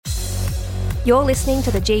You're listening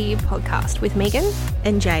to the GU podcast with Megan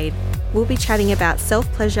and Jade. We'll be chatting about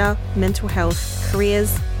self-pleasure, mental health,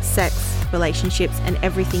 careers, sex, relationships, and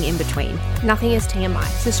everything in between. Nothing is TMI,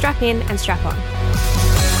 so strap in and strap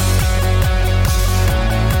on.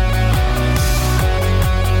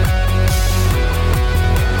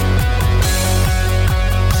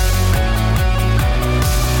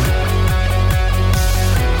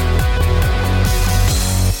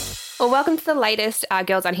 Well, welcome to the latest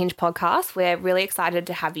Girls Unhinged podcast. We're really excited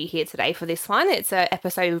to have you here today for this one. It's an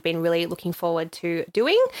episode we've been really looking forward to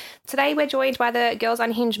doing. Today, we're joined by the Girls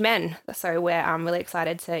Unhinged men. So we're really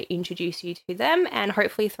excited to introduce you to them and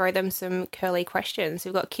hopefully throw them some curly questions.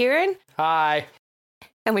 We've got Kieran. Hi.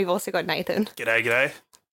 And we've also got Nathan. G'day, g'day.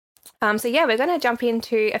 We're going to jump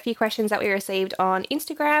into a few questions that we received on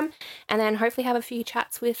Instagram and then hopefully have a few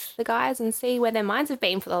chats with the guys and see where their minds have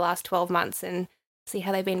been for the last 12 months and see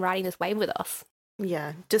how they've been riding this wave with us.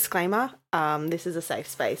 Yeah. Disclaimer, this is a safe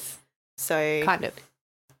space. So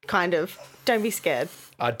Kind of. Don't be scared.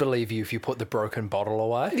 I'd believe you if you put the broken bottle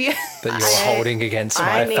away Yeah. that you're holding against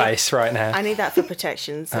my face right now. I need that for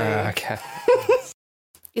protection. So. Okay.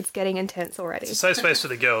 It's getting intense already. It's a safe space for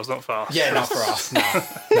the girls, not for us. Yeah, not for us. No.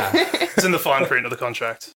 It's in the fine print of the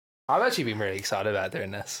contract. I've actually been really excited about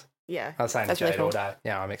doing this. Yeah. I was saying to That's really Jade cool. all day.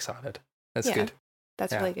 Yeah, I'm excited. That's Yeah. good.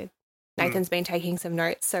 That's Yeah. really good. Nathan's been taking some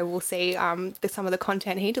notes, so we'll see some of the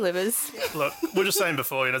content he delivers. Look, we we're just saying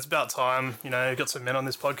before, it's about time, got some men on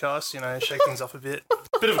this podcast, shake things up a bit.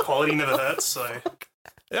 Bit of equality never hurts, so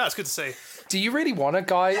yeah, it's good to see. Do you really want a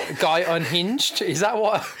guy unhinged? Is that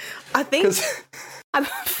what? I think 'Cause-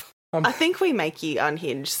 I think we make you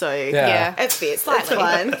unhinged, so Yeah. it fits. Slightly.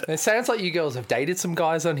 That's fine. It sounds like you girls have dated some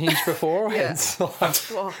guys unhinged before. Yeah. It's like-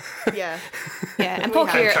 Well, yeah. Yeah, and We poor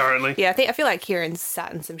have Kieran. currently. Yeah, I feel like Kieran's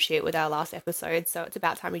sat in some shit with our last episode, so it's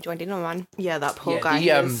about time he joined in on one. Yeah, that poor Yeah, guy. the, he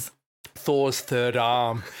is. Thor's third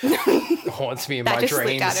arm haunts me in That my just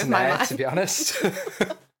slipped out dreams of my now, mind. to be honest.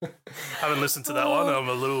 Haven't listened to that one. I'm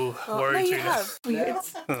a little worried too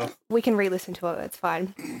now. We can re-listen to it. It's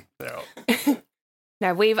fine. Yeah.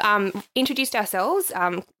 No, we've introduced ourselves,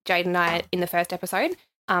 Jade and I, in the first episode.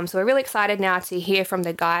 So we're really excited now to hear from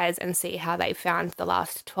the guys and see how they found the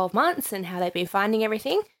last 12 months and how they've been finding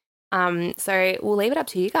everything. So we'll leave it up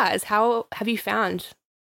to you guys. How have you found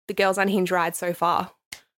the Girls Unhinged ride so far?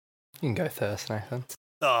 You can go first, Nathan.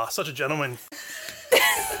 Oh, such a gentleman.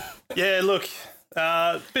 Yeah, look,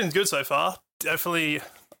 been good so far. Definitely,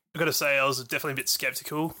 I've got to say, I was definitely a bit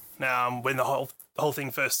sceptical when the whole thing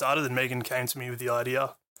first started and Megan came to me with the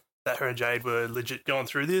idea that her and Jade were legit going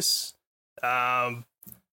through this. Not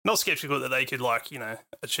skeptical that they could,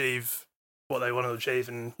 achieve what they want to achieve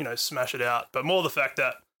and, smash it out, but more the fact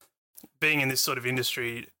that being in this sort of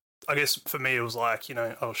industry, I guess for me it was like,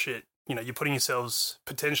 oh shit, you're putting yourselves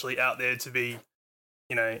potentially out there to be,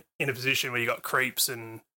 in a position where you got creeps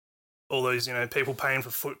and all those, people paying for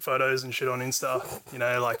foot photos and shit on Insta,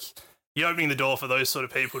 you're opening the door for those sort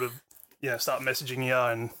of people to, start messaging you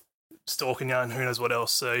and stalking you and who knows what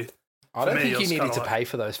else. So I don't me, think it you was needed kinda to like- pay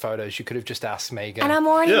for those photos. You could have just asked Megan. And I'm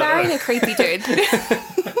already Yeah, marrying right. a creepy dude.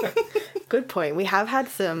 Good point. We have had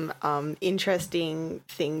some interesting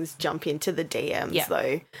things jump into the DMs,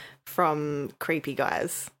 though, from creepy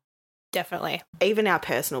guys. Definitely. Even our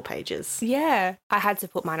personal pages. Yeah. I had to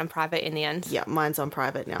put mine on private in the end. Yeah, mine's on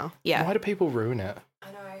private now. Yeah. Why do people ruin it?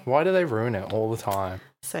 I know. Why do they ruin it all the time?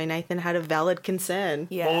 So Nathan had a valid concern.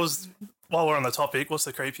 Yeah. While we're on the topic, what's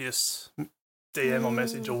the creepiest DM or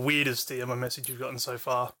message or weirdest DM or message you've gotten so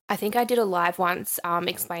far? I think I did a live once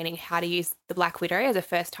explaining how to use the Black Widow as a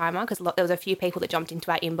first timer because there was a few people that jumped into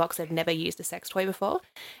our inbox that had never used a sex toy before.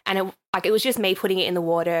 And it was just me putting it in the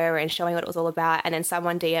water and showing what it was all about. And then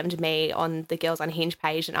someone DM'd me on the Girls Unhinged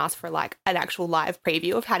page and asked for an actual live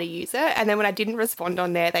preview of how to use it. And then when I didn't respond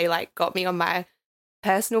on there, they got me on my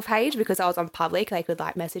personal page because I was on public. They could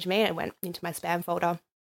message me and it went into my spam folder.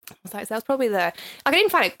 I was like, so that was probably I didn't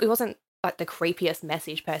find it wasn't the creepiest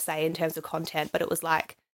message per se in terms of content, but it was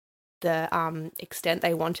the extent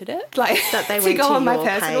they wanted it, That they to went go to on my your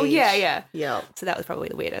personal, page. yeah. Yeah. So that was probably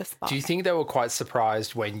the weirdest. But Do you think they were quite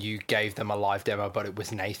surprised when you gave them a live demo, but it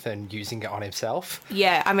was Nathan using it on himself?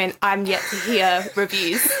 yeah, I mean, I'm yet to hear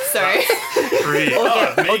reviews, so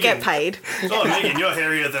Or get paid. Oh, Megan, you're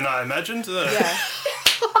hairier than I imagined. Yeah.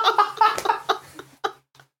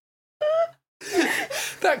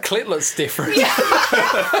 That clit looks different.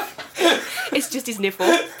 it's just his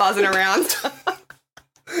nipple buzzing around.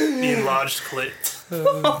 The enlarged clit.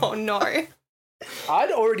 Oh no.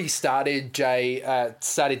 I'd already started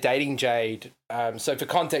dating Jade. So for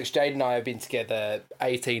context, Jade and I have been together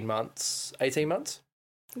 18 months. 18 months?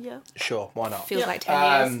 Yeah. Sure, why not? Feels like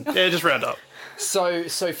 10 years. Yeah, just round up. So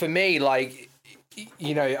for me, like,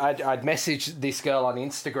 you know, I'd message this girl on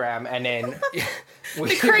Instagram, and then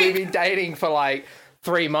we've been dating for like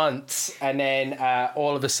 3 months, and then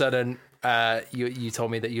all of a sudden, you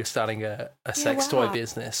told me that you're starting a sex toy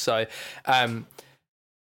business. So,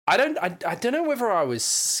 I don't know whether I was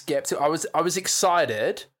skeptical. I was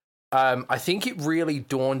excited. I think it really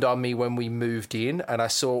dawned on me when we moved in and I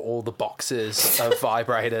saw all the boxes of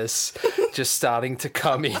vibrators just starting to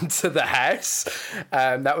come into the house.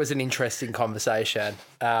 That was an interesting conversation.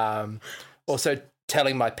 Also,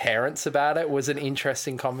 telling my parents about it was an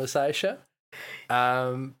interesting conversation.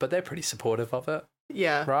 But they're pretty supportive of it.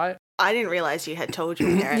 Yeah. Right? I didn't realise you had told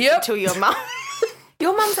your parents until your mum.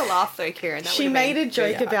 Your mum's a laugh though, Kieran. She made a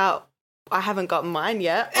joke about, I haven't got mine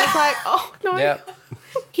yet. I was like, oh, no. Yeah.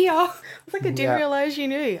 Here. I was like, I didn't realise you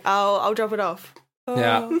knew. I'll drop it off.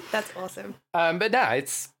 Yeah. That's awesome. But no,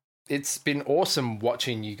 it's been awesome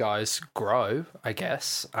watching you guys grow, I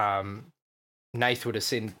guess. Nath would have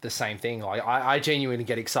seen the same thing. Like, I genuinely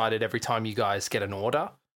get excited every time you guys get an order.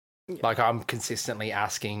 Yeah. Like, I'm consistently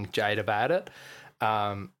asking Jade about it.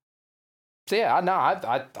 So yeah, no,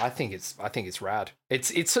 I think it's rad.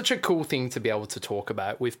 It's such a cool thing to be able to talk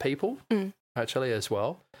about with people, actually, as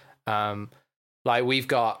well. Like, we've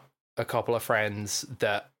got a couple of friends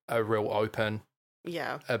that are real open.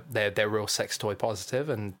 Yeah. They're real sex toy positive,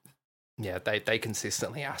 and yeah, they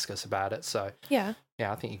consistently ask us about it. So yeah,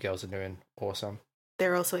 I think you girls are doing awesome.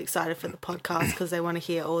 They're also excited for the podcast because they want to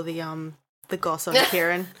hear all the goss on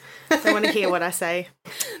Kieran. They want to hear what I say.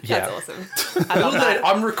 Yeah. That's awesome. I love that.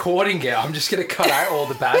 I'm recording it. I'm just going to cut out all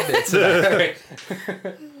the bad bits.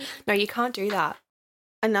 No, you can't do that.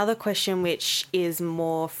 Another question, which is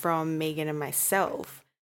more from Megan and myself.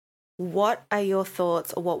 What are your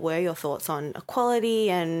thoughts, or what were your thoughts on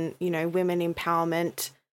equality and, you know, women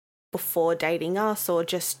empowerment before dating us, or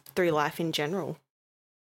just through life in general?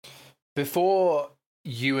 Before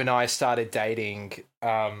you and I started dating,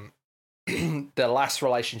 the last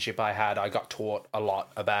relationship I had, I got taught a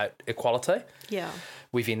lot about equality. Yeah.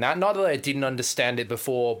 Within that, not that I didn't understand it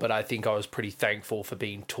before, but I think I was pretty thankful for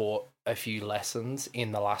being taught a few lessons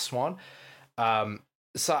in the last one.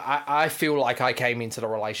 So I feel like I came into the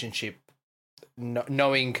relationship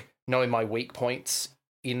knowing my weak points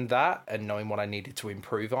in that and knowing what I needed to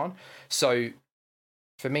improve on. So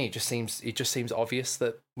for me, it just seems obvious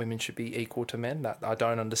that women should be equal to men. That I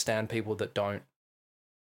don't understand people that don't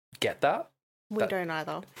get that. We don't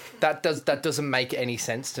either. That doesn't make any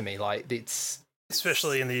sense to me. Like, it's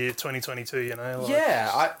especially in the year 2022, you know. Like,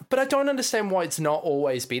 yeah, but I don't understand why it's not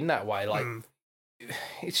always been that way. Like,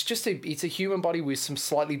 it's just it's a human body with some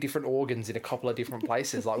slightly different organs in a couple of different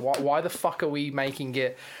places. Like, why the fuck are we making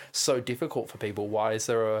it so difficult for people? Why is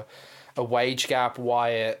there a wage gap?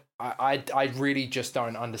 Why I really just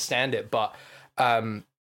don't understand it. But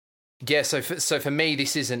yeah, so for me,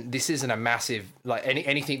 this isn't a massive, like,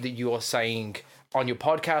 anything that you're saying on your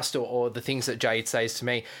podcast or the things that Jade says to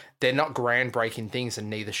me, they're not groundbreaking things, and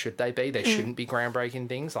neither should they be. They shouldn't be groundbreaking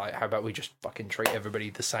things. Like, how about we just fucking treat everybody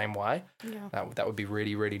the same way? Yeah. That would be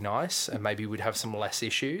really, really nice, and maybe we'd have some less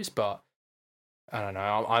issues. But I don't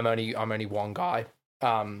know. I'm only one guy.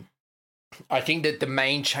 I think that the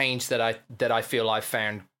main change that I feel I've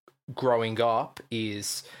found growing up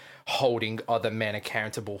is holding other men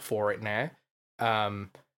accountable for it now.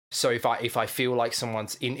 So if I feel like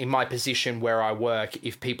someone's in my position where I work,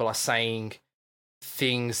 if people are saying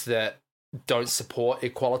things that don't support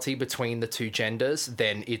equality between the two genders,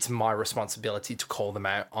 then it's my responsibility to call them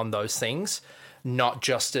out on those things, not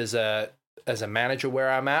just as a manager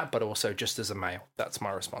where I'm at, but also just as a male. That's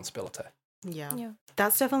my responsibility. Yeah.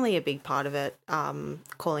 That's definitely a big part of it,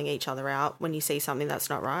 calling each other out when you see something that's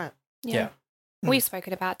not right. Yeah. We've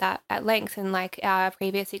spoken about that at length in, like, our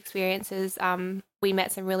previous experiences. We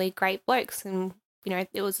met some really great blokes, and, you know,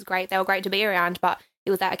 it was great. They were great to be around, but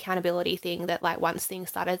it was that accountability thing that, like, once things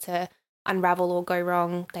started to unravel or go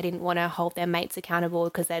wrong, they didn't want to hold their mates accountable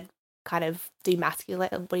because they'd kind of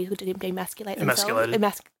demasculate. What do you do? Demasculate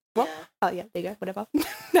themselves? What? Oh, yeah, there you go. Whatever.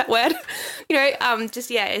 That word. You know,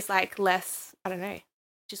 it's like less, I don't know,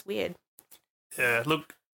 just weird. Yeah,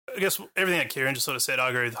 look, I guess everything that Kieran just sort of said, I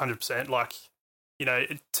agree with 100%. Like, you know,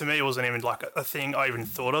 to me, it wasn't even like a thing I even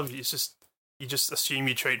thought of. It's just, you just assume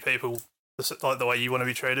you treat people like the way you want to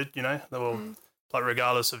be treated, you know? Like,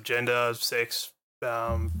 regardless of gender, sex, you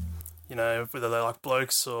know, whether they're like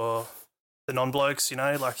blokes or the non-blokes, you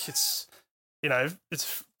know? Like, it's, you know,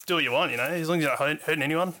 it's do what you want, you know, as long as you're not hurting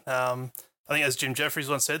anyone. I think, as Jim Jeffries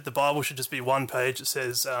once said, the Bible should just be one page that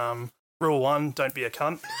says, rule 1, don't be a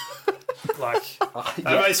cunt. Like,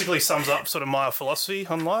 that basically sums up sort of my philosophy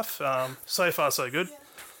on life. So far, so good.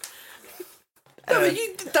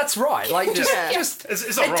 That's right. Like,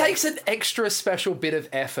 It's not it wrong. takes an extra special bit of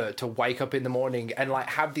effort to wake up in the morning and like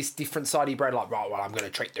have this different side of your brain. Like, right, well, I'm going to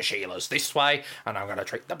treat the Sheilas this way, and I'm going to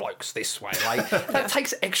treat the blokes this way. Like, that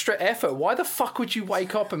takes extra effort. Why the fuck would you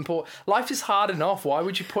wake up and put? Life is hard enough. Why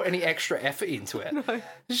would you put any extra effort into it? No.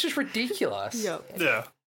 It's just ridiculous. Yeah.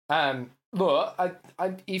 Look,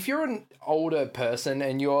 if you're an older person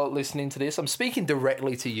and you're listening to this, I'm speaking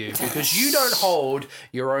directly to you because you don't hold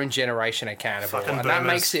your own generation accountable. Fucking And that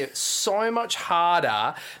boomers. makes it so much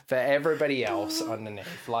harder for everybody else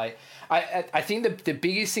underneath. Like, I think the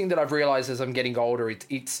biggest thing that I've realised as I'm getting older,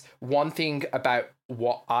 it's one thing about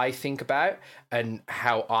what I think about and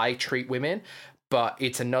how I treat women, but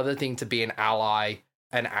it's another thing to be an ally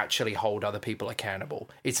and actually hold other people accountable.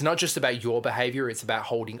 It's not just about your behavior, it's about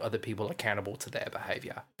holding other people accountable to their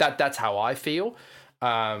behavior. That's how I feel.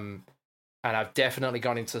 And I've definitely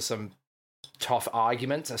gone into some tough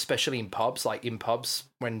arguments, especially in pubs. Like in pubs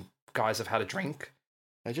when guys have had a drink,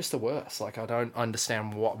 they're just the worst. Like I don't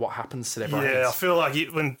understand what happens to their brains. Yeah, I feel like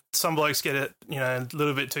when some blokes get it, a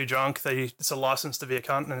little bit too drunk, it's a license to be a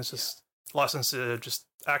cunt, and it's just license to just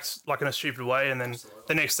act like in a stupid way, and then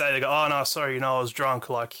the next day they go, "Oh no, sorry, I was drunk."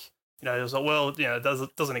 Like, it was like, well,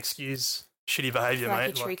 it doesn't excuse shitty behaviour, Like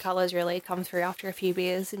mate. your true colours really come through after a few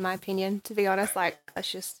beers, in my opinion. To be honest, like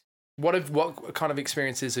that's just. What kind of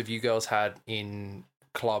experiences have you girls had in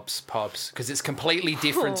clubs, pubs? Because it's completely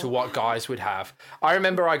different to what guys would have. I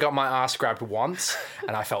remember I got my ass grabbed once,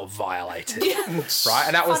 and I felt violated. Right,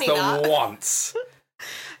 and that was the once.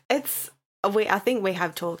 I think we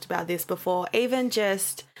have talked about this before. Even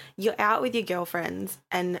just you're out with your girlfriends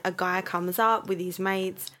and a guy comes up with his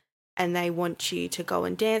mates and they want you to go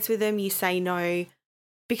and dance with them. You say no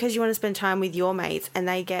because you want to spend time with your mates, and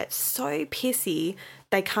they get so pissy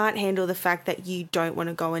they can't handle the fact that you don't want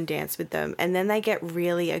to go and dance with them, and then they get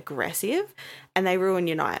really aggressive and they ruin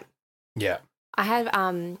your night. Yeah. I had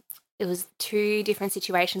it was 2 different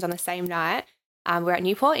situations on the same night. We're at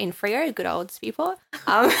Newport in Freo, good old Newport.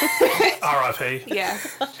 R.I.P. Yeah.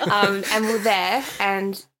 And we're there,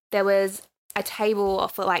 and there was a table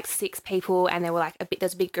for like 6 people, and there were like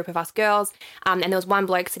there's a big group of us girls, and there was one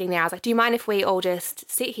bloke sitting there. I was like, "Do you mind if we all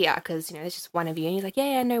just sit here? Because there's just one of you." And he's like,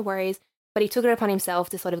 "Yeah, no worries." But he took it upon himself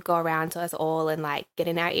to sort of go around to us all and like get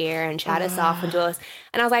in our ear and chat us up and do us.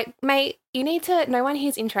 And I was like, "Mate, you need to. No one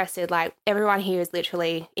here's interested. Like everyone here is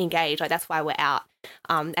literally engaged. Like that's why we're out."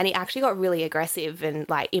 And he actually got really aggressive and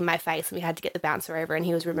like in my face, and we had to get the bouncer over, and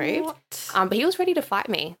he was removed. But he was ready to fight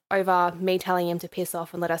me over me telling him to piss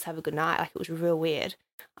off and let us have a good night. Like it was real weird.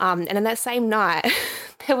 And in that same night,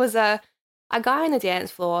 there was a guy on the dance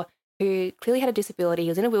floor who clearly had a disability. He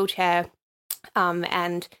was in a wheelchair,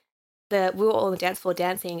 and we were all on the dance floor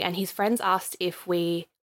dancing, and his friends asked if he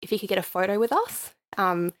could get a photo with us,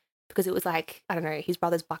 because it was like, I don't know, his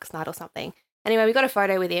brother's bucks night or something. Anyway, we got a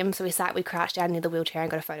photo with him, so we crouched down near the wheelchair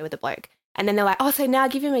and got a photo with the bloke. And then they're like, "Oh, so now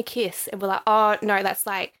give him a kiss." And we're like, "Oh, no, that's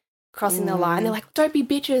like crossing the line." They're like, "Don't be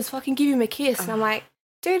bitches, fucking give him a kiss." And I'm like,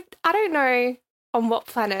 dude, I don't know on what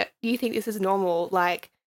planet you think this is normal.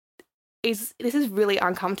 Like, this is really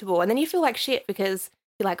uncomfortable. And then you feel like shit because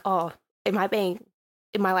you're like, "Oh, am I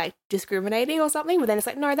like discriminating or something?" But then it's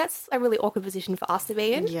like, no, that's a really awkward position for us to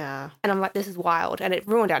be in. Yeah. And I'm like, this is wild. And it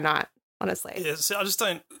ruined our night, honestly. Yeah, see, I just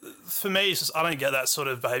don't. For me, it's just I don't get that sort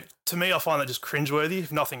of behavior. To me, I find that just cringeworthy,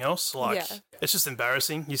 if nothing else. Like, it's just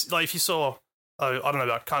embarrassing. If you saw, I don't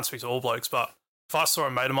know, I can't speak to all blokes, but if I saw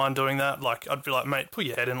a mate of mine doing that, like, I'd be like, "Mate, put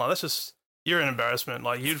your head in. Like, that's just you're an embarrassment.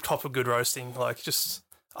 Like, you'd cop a good roasting. Like, just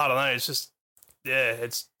I don't know. It's just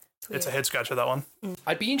it's a head scratcher, that one."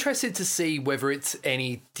 I'd be interested to see whether it's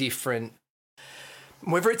any different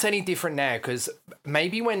now, because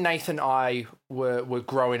maybe when Nathan and I were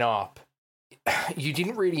growing up, you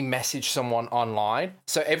didn't really message someone online.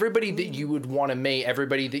 So everybody that you would want to meet,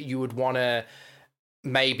 everybody that you would want to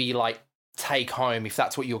maybe like take home, if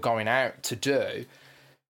that's what you're going out to do,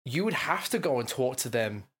 you would have to go and talk to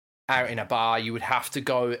them out in a bar. You would have to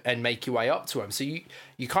go and make your way up to them. So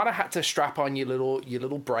you kind of had to strap on your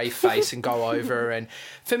little brave face and go over. And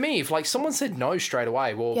for me, if like someone said no straight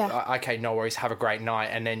away, well, okay, no worries, have a great night,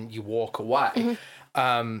 and then you walk away.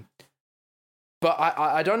 But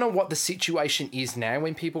I don't know what the situation is now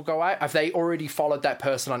when people go out. Have they already followed that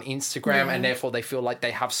person on Instagram and therefore they feel like they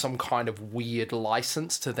have some kind of weird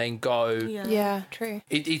license to then go? Yeah, true.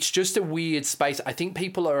 It's just a weird space. I think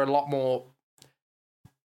people are a lot more,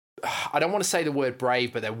 I don't want to say the word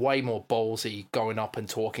brave, but they're way more ballsy going up and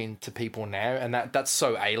talking to people now. And that's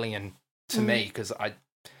so alien to me, because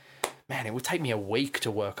it would take me a week to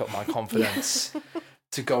work up my confidence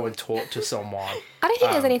to go and talk to someone. I don't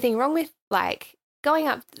think there's anything wrong with like going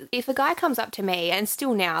up, if a guy comes up to me, and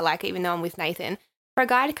still now, like, even though I'm with Nathan, for a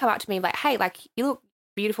guy to come up to me like, hey, like, you look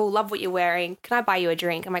beautiful, love what you're wearing, can I buy you a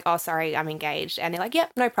drink? I'm like, oh, sorry, I'm engaged. And they're like,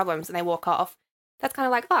 yep, no problems. And they walk off. That's kind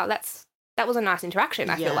of like, oh, that was a nice interaction,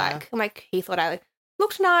 I feel like. I'm like, he thought I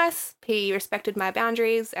looked nice, he respected my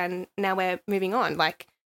boundaries, and now we're moving on. Like,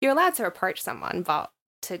 you're allowed to approach someone, but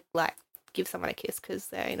to, like, give someone a kiss because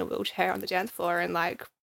they're in a wheelchair on the dance floor and, like,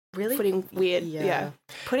 really putting weird,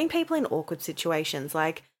 putting people in awkward situations,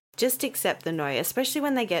 like, just accept the no, especially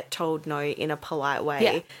when they get told no in a polite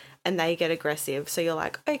way and they get aggressive. So you're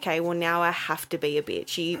like, okay, well, now I have to be a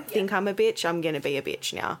bitch. You think I'm a bitch? I'm going to be a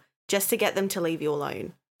bitch now, just to get them to leave you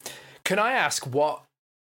alone. Can I ask what?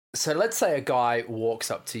 So let's say a guy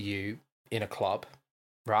walks up to you in a club,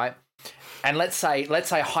 right? And let's say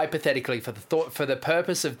hypothetically, for the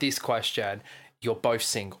purpose of this question, you're both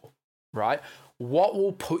single, right? What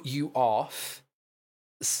will put you off,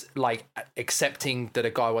 like, accepting that a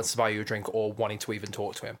guy wants to buy you a drink or wanting to even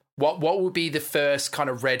talk to him? What would be the first kind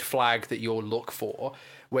of red flag that you'll look for,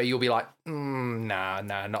 where you'll be like, nah,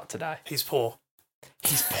 not today? He's poor.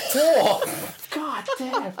 He's poor. God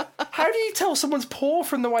damn. How do you tell someone's poor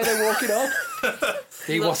from the way they walk it up?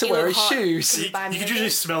 He wasn't wearing shoes. You could usually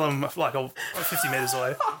smell him like 50 metres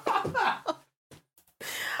away.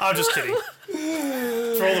 I'm just kidding.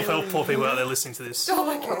 For all the poor people out there listening to this, Oh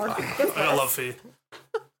my God. I got love for you.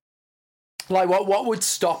 Like, what would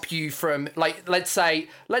stop you from, like, let's say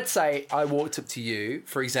I walked up to you,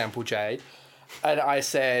 for example, Jade, and I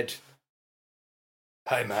said,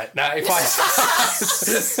 hey, mate. Now, if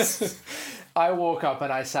I walk up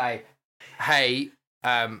and I say, hey,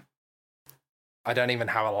 I don't even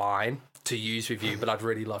have a line to use with you, but I'd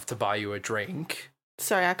really love to buy you a drink.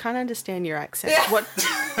 Sorry, I can't understand your accent. What?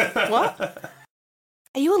 What?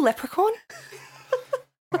 Are you a leprechaun?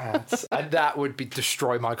 And that would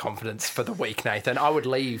destroy my confidence for the week, Nathan. I would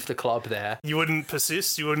leave the club there. You wouldn't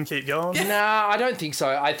persist? You wouldn't keep going? No, I don't think so.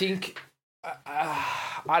 I think,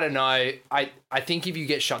 I don't know. I think if you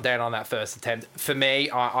get shut down on that first attempt, for me,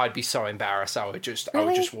 I'd be so embarrassed. I would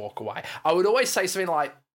just walk away. I would always say something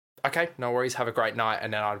like, okay, no worries, have a great night,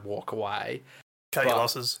 and then I'd walk away. Cut your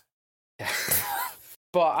losses. Yeah.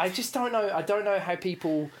 But I just don't know. I don't know how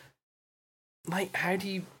people, like, how do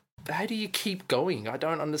you keep going? I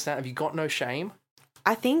don't understand. Have you got no shame?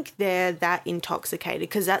 I think they're that intoxicated,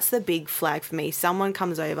 because that's the big flag for me. Someone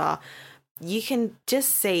comes over, you can just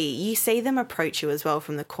see them approach you as well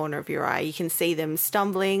from the corner of your eye. You can see them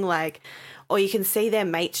stumbling, like, or you can see their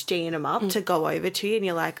mates geeing them up to go over to you, and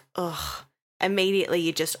you're like, ugh. Immediately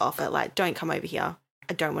you just offer, like, don't come over here.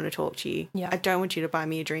 I don't want to talk to you. Yeah. I don't want you to buy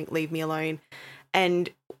me a drink. Leave me alone. And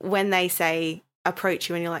when they say approach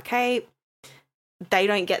you and you're like, hey, they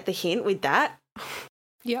don't get the hint with that.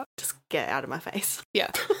 Yeah. Just get out of my face.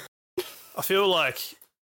 Yeah. I feel like,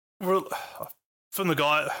 from a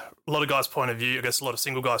lot of guys' point of view, I guess a lot of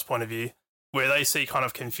single guys' point of view, where they see kind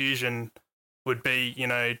of confusion would be, you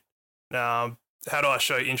know, how do I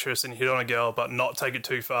show interest and hit on a girl but not take it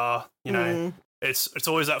too far? You know, it's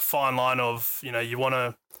always that fine line of, you know, you want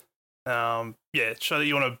to, show that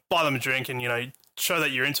you want to buy them a drink and, you know, show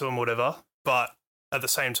that you're into them or whatever, but at the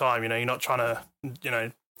same time, you know, you're not trying to, you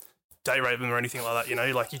know, date rape them or anything like that, you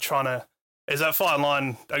know, like you're trying to, is that fine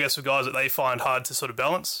line, I guess, for guys that they find hard to sort of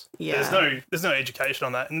balance. Yeah. There's no education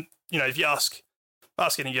on that. And, you know, if you ask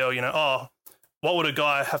any girl, you know, oh, what would a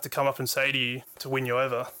guy have to come up and say to you to win you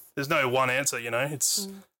over? There's no one answer, you know,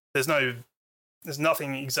 there's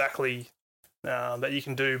nothing exactly that you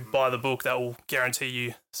can do by the book that will guarantee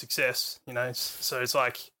you success, you know. So it's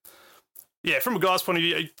like, yeah, from a guy's point of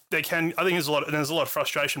view, I think there's a lot of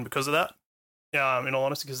frustration because of that. In all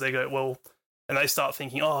honesty, because they go, well, and they start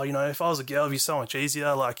thinking, oh, you know, if I was a girl, it'd be so much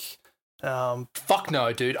easier. Like, fuck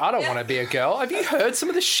no, dude. I don't want to be a girl. Have you heard some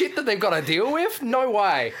of the shit that they've got to deal with? No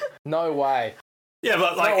way. Yeah,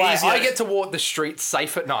 but like, no way. easier. I get to walk the streets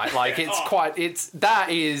safe at night. Like, Yeah,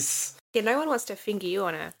 no one wants to finger you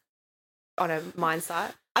on a mine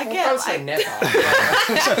site. I get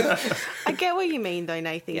what you mean though,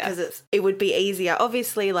 Nathan, because it would be easier.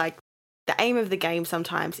 Obviously, like, the aim of the game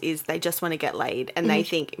sometimes is they just want to get laid, and they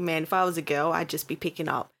think, man, if I was a girl, I'd just be picking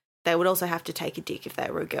up. They would also have to take a dick if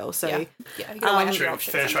they were a girl. So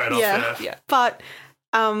fair trade-off. Yeah. But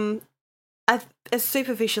as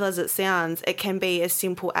superficial as it sounds, it can be as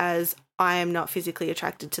simple as, I am not physically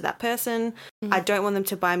attracted to that person. I don't want them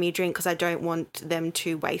to buy me a drink because I don't want them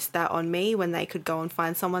to waste that on me when they could go and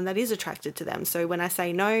find someone that is attracted to them. So when I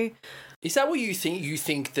say no, Is that what you think? You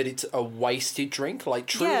think that it's a wasted drink? Like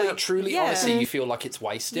truly, yeah. honestly, you feel like it's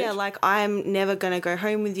wasted? yeah, like I'm never going to go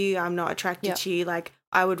home with you. I'm not attracted to you. Like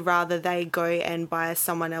I would rather they go and buy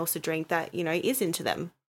someone else a drink that, you know, is into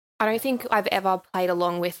them. I don't think I've ever played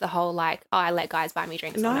along with the whole like, oh, I let guys buy me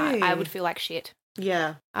drinks. all night. I would feel like shit.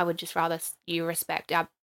 Yeah. I would just rather you respect our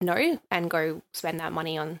no and go spend that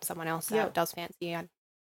money on someone else that does fancy you.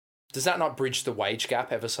 Does that not bridge the wage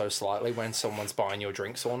gap ever so slightly when someone's buying your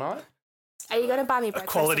drinks all night? Are you going to buy me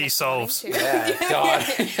breakfast? Equality the next morning solves. too? Yeah,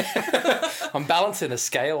 God. I'm balancing the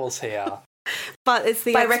scales here. But it's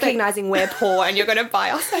the By recognising we're poor and you're going to buy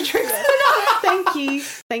us our drinks. Thank you.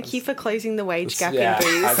 Thank you for closing the wage gap in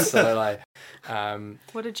booze. Absolutely.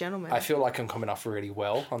 What a gentleman. I feel like I'm coming off really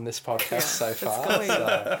well on this podcast so far.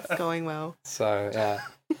 It's going well. So, yeah.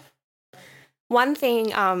 One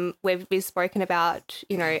thing we've spoken about,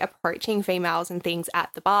 you know, approaching females and things at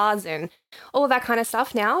the bars and all that kind of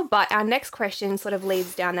stuff now. But our next question sort of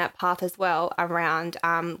leads down that path as well around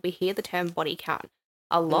we hear the term body count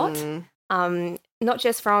a lot. Not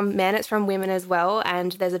just from men, it's from women as well.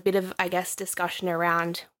 And there's a bit of, I guess, discussion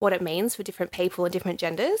around what it means for different people and different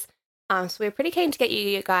genders. So we're pretty keen to get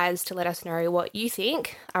you guys to let us know what you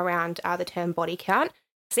think around the term body count.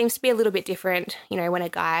 Seems to be a little bit different, you know, when a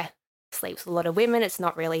guy sleeps with a lot of women, it's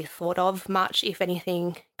not really thought of much. If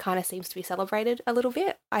anything, kind of seems to be celebrated a little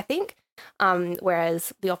bit, I think.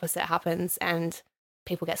 Whereas the opposite happens and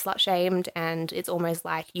people get slut-shamed and it's almost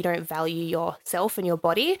like you don't value yourself and your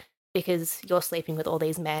body because you're sleeping with all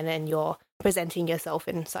these men and you're presenting yourself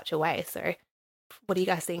in such a way. So what do you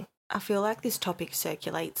guys think? I feel like this topic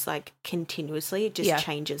circulates like continuously. It just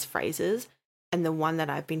changes phrases. And the one that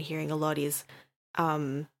I've been hearing a lot is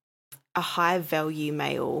a high value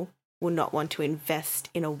male will not want to invest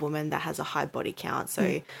in a woman that has a high body count.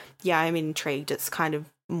 So yeah, I'm intrigued. It's kind of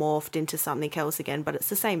morphed into something else again, but it's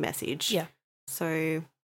the same message. Yeah. So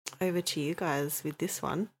over to you guys with this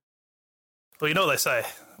one. Well, you know what they say.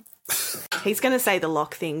 He's going to say the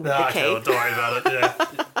lock thing with the key. Okay, well, don't worry about it.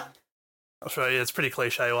 Yeah. I'll show you. It's a pretty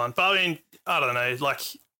cliche one. But I mean, I don't know. Like,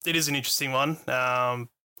 it is an interesting one. Yeah,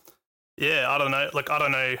 I don't know. Like, I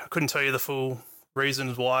don't know. I couldn't tell you the full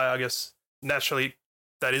reasons why. I guess naturally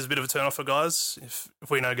that is a bit of a turn off for guys. If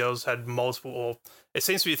we know girls had multiple, or it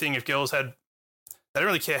seems to be a thing if girls had, they don't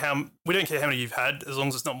really care we don't care how many you've had as long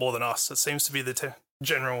as it's not more than us. It seems to be the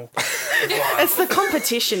general vibe. It's the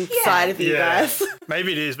competition side of you guys.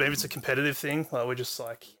 Maybe it is. Maybe it's a competitive thing. Like, we're just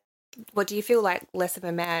like. What do you feel like less of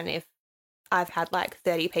a man if I've had like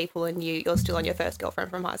 30 people and you're still on your first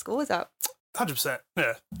girlfriend from high school? Is that 100%?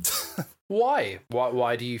 Yeah. Why?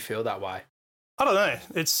 Why do you feel that way? I don't know.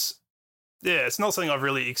 It's not something I've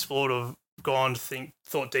really explored or gone to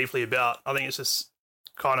thought deeply about. I think it's just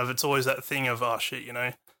kind of, it's always that thing of, oh shit, you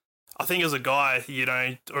know. I think as a guy, you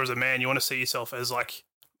know, or as a man, you want to see yourself as like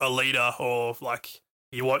a leader, or like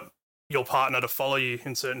you want your partner to follow you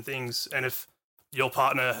in certain things. And if your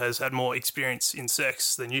partner has had more experience in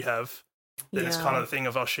sex than you have, then it's kind of the thing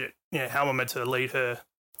of, oh shit, you know, how am I meant to lead her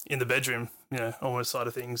in the bedroom, you know, almost side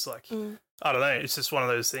of things. Like, I don't know. It's just one of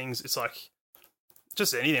those things. It's like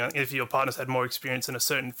just anything. If your partner's had more experience in a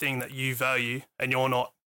certain thing that you value and you're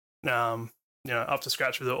not, you know, up to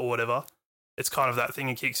scratch with it or whatever, it's kind of that thing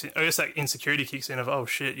that kicks in. I guess that insecurity kicks in of, oh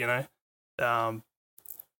shit, you know,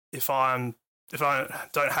 if I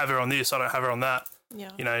don't have her on this, I don't have her on that.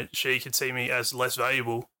 Yeah. You know, she could see me as less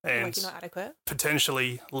valuable and like you're not adequate?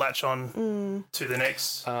 Potentially latch on to the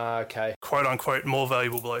next quote unquote more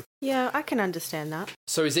valuable bloke. Yeah, I can understand that.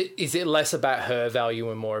 So is it less about her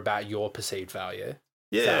value and more about your perceived value?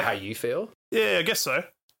 Yeah. Is that how you feel? Yeah, I guess so.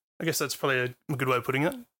 I guess that's probably a good way of putting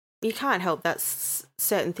it. You can't help that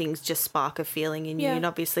certain things just spark a feeling in you, and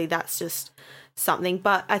obviously that's just something.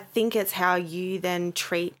 But I think it's how you then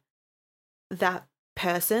treat that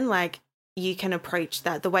person. Like, you can approach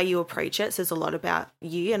that, the way you approach it says a lot about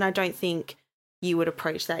you, and I don't think you would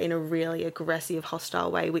approach that in a really aggressive,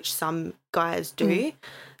 hostile way, which some guys do,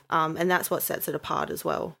 and that's what sets it apart as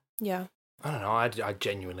well. Yeah. I don't know. I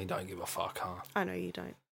genuinely don't give a fuck, huh? I know you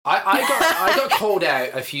don't. I got called out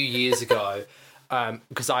a few years ago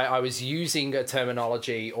because I was using a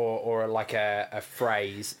terminology or like a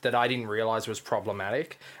phrase that I didn't realise was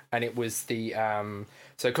problematic, and it was the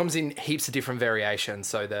so it comes in heaps of different variations.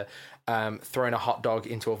 So the throwing a hot dog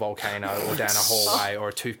into a volcano or down a hallway, or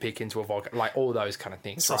a toothpick into a volcano, like all those kind of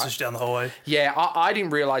things. Sausage down the hallway. Yeah, I didn't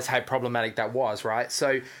realise how problematic that was, right?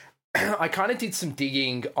 So I kind of did some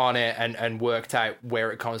digging on it and worked out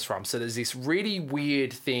where it comes from. So there's this really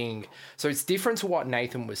weird thing. So it's different to what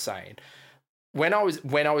Nathan was saying. When I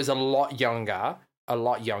was a lot younger,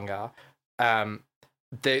 the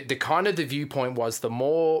kind of the viewpoint was the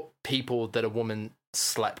more people that a woman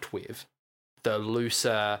slept with, the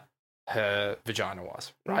looser her vagina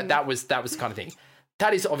was, right? That was the kind of thing.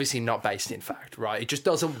 That is obviously not based in fact, right? It just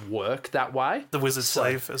doesn't work that way. The wizard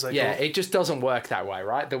slave, as they call it. It just doesn't work that way,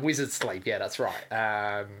 right? The wizard slave, yeah, that's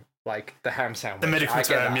right. Like the ham sandwich. The medical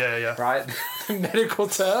term, yeah. Right? The medical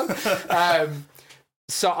term.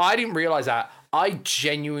 So I didn't realise that. I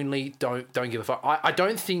genuinely don't give a fuck. I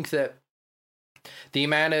don't think that the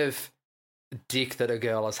amount of dick that a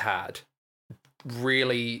girl has had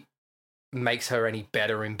really makes her any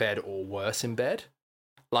better in bed or worse in bed.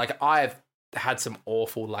 Like, I've had some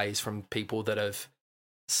awful lays from people that have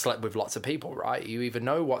slept with lots of people, right? You either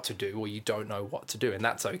know what to do or you don't know what to do, and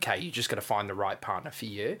that's okay. You just got to find the right partner for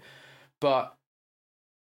you. But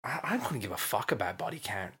I couldn't give a fuck about body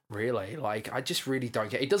count, really. Like, I just really don't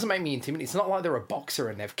get it. It doesn't make me intimidated. It's not like they're a boxer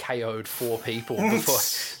and they've KO'd 4 people before.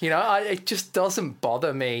 It just doesn't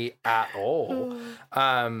bother me at all.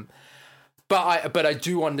 But I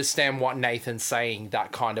do understand what Nathan's saying,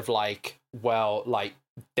 that kind of like, well, like,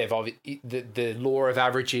 the law of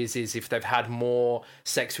averages is if they've had more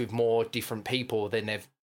sex with more different people, then they've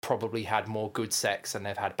probably had more good sex and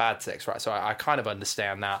they've had bad sex, right? So I kind of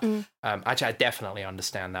understand that. Actually, I definitely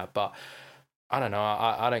understand that, but I don't know.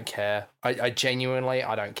 I don't care. I genuinely,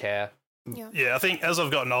 I don't care. Yeah, I think as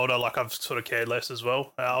I've gotten older, like, I've sort of cared less as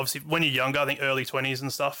well. Obviously, when you're younger, I think early 20s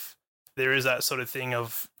and stuff, there is that sort of thing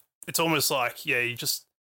of, it's almost like, yeah,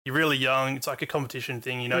 you're really young. It's like a competition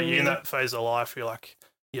thing, you're in that phase of life. You're like,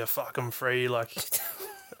 yeah, fuck, I'm free. Like,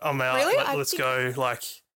 I'm out. Really? Let's go. Like,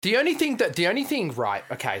 the only thing, right?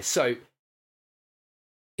 Okay, so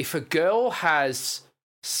if a girl has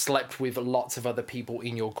slept with lots of other people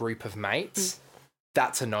in your group of mates,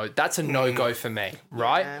 that's a no go for me,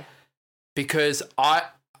 right? Yeah. Because I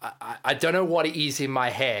don't know what it is in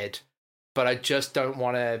my head, but I just don't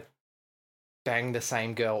want to bang the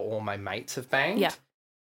same girl all my mates have banged. Yeah.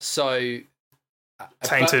 So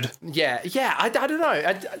tainted. I don't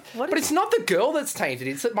know. But it's not the girl that's tainted.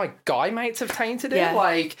 It's that my guy mates have tainted it. Yeah.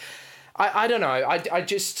 Like, I don't know. I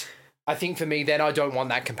think for me, then I don't want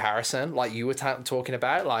that comparison like you were talking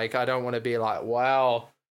about. Like, I don't want to be like,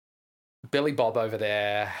 well, Billy Bob over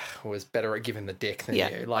there was better at giving the dick than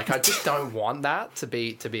you. Like, I just don't want that to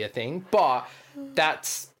be a thing. But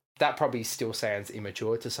that probably still sounds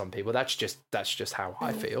immature to some people. That's just how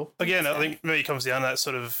I feel. Again, I think maybe it comes down to that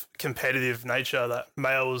sort of competitive nature that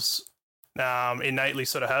males innately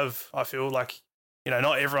sort of have. I feel like,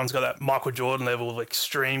 not everyone's got that Michael Jordan level of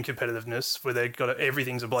extreme competitiveness where they've got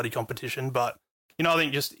everything's a bloody competition. But, I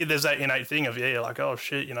think just there's that innate thing of, like, oh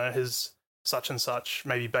shit, his such and such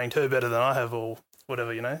maybe banged her better than I have or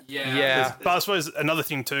whatever, Yeah. But I suppose another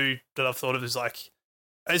thing too that I've thought of is like,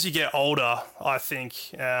 as you get older, I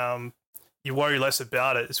think you worry less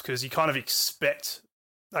about it. It's because you kind of expect,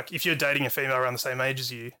 like, if you're dating a female around the same age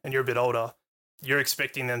as you and you're a bit older, you're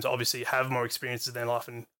expecting them to obviously have more experiences in their life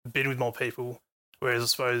and been with more people. Whereas I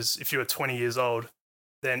suppose if you're 20 years old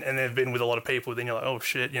and they've been with a lot of people, then you're like, oh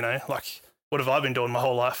shit, like, what have I been doing my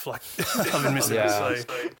whole life? Like, I've been missing it. So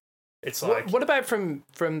it's like, what about from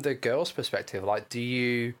the girl's perspective? Like, do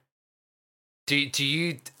you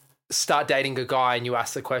start dating a guy and you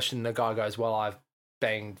ask the question and the guy goes, well, I've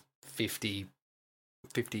banged 50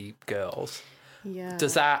 girls. Yeah.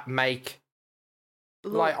 Does that make,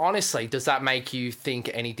 like, honestly, does that make you think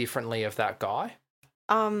any differently of that guy?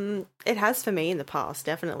 It has for me in the past,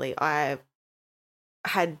 definitely. I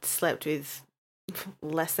had slept with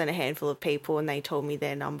less than a handful of people and they told me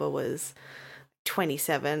their number was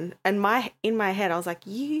 27, and in my head I was like,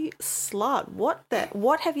 you slut,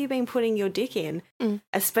 what have you been putting your dick in?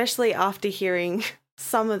 Especially after hearing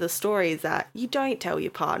some of the stories that you don't tell your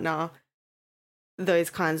partner, those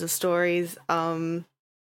kinds of stories.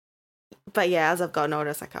 But yeah, as I've gotten older,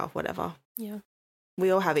 it's like, oh, whatever. Yeah, we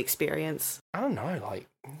all have experience. I don't know, like,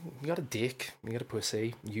 you got a dick, you got a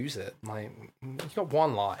pussy, use it. Like, you got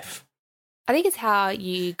one life. I think it's how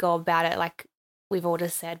you go about it. Like we've all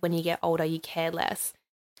just said, when you get older, you care less.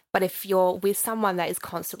 But if you're with someone that is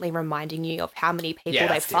constantly reminding you of how many people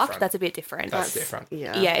they fucked, that's a bit different. That's different.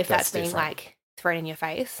 Yeah, if that's being like thrown in your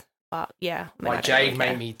face. But yeah, like Jade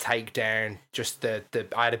made me take down just the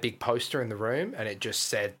I had a big poster in the room and it just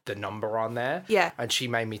said the number on there. Yeah, and she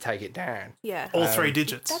made me take it down. Yeah, all 3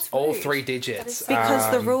 digits. That's all 3 digits.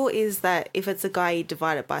 Because the rule is that if it's a guy, you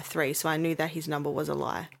divide it by 3. So I knew that his number was a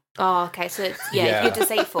lie. Oh, okay. So Yeah. you're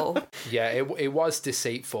deceitful. Yeah, it was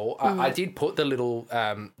deceitful. I did put the little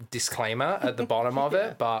disclaimer at the bottom of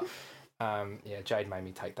it, but Jade made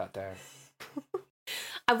me take that down.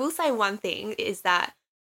 I will say one thing is that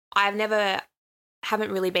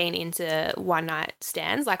haven't really been into one night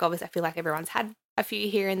stands. Like, obviously, I feel like everyone's had a few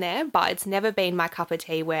here and there, but it's never been my cup of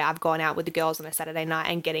tea where I've gone out with the girls on a Saturday night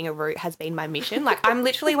and getting a root has been my mission. Like, I'm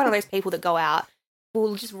literally one of those people that go out,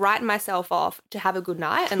 will just write myself off to have a good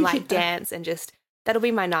night and like dance and just, that'll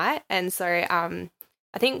be my night. And so I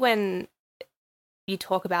think when you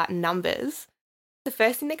talk about numbers, the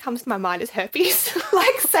first thing that comes to my mind is herpes,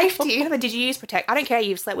 like safety. But did you use Protect? I don't care.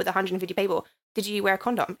 You've slept with 150 people. Did you wear a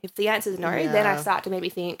condom? If the answer is no, then I start to maybe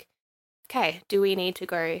think, okay, do we need to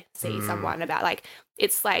go see someone about, like,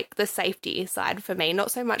 it's like the safety side for me,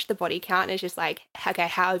 not so much the body count. It's just like, okay,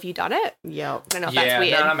 how have you done it? Yep. I don't know if that's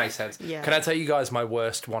weird. No, that makes sense. Yeah. Can I tell you guys my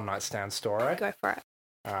worst one night stand story? Go for it.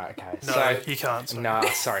 All right, okay. No, you can't. Sorry. No,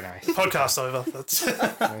 sorry, no. Podcast over. That's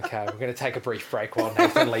Okay, we're going to take a brief break while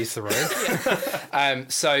Nathan leaves the room.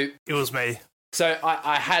 it was me. So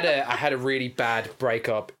I had a really bad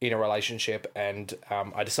breakup in a relationship, and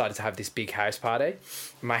I decided to have this big house party.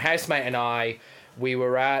 My housemate and I, we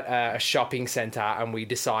were at a shopping centre, and we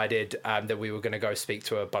decided that we were going to go speak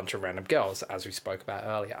to a bunch of random girls, as we spoke about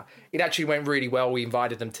earlier. It actually went really well. We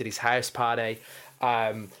invited them to this house party.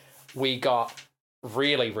 We got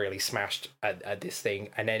really, really smashed at this thing,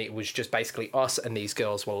 and then it was just basically us and these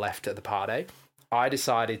girls were left at the party. I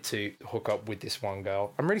decided to hook up with this one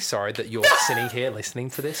girl. I'm really sorry that you're sitting here listening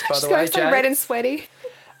to this, by the way, She's so Jade. red and sweaty.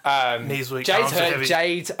 Knees weak. arms are heavy.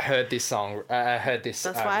 Jade heard this song. Heard this.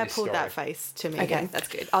 That's why I this pulled story. that face to me. Okay, that's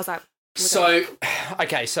good. I was like, So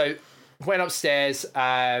went upstairs,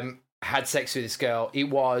 had sex with this girl. It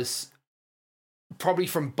was probably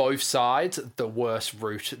from both sides the worst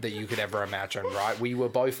route that you could ever imagine, right? We were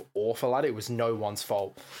both awful at it. It was no one's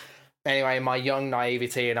fault. Anyway, my young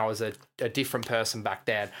naivety, and I was a different person back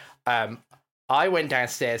then, I went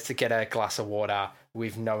downstairs to get a glass of water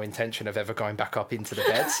with no intention of ever going back up into the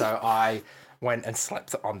bed. So I went and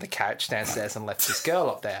slept on the couch downstairs and left this girl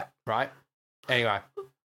up there, right? Anyway,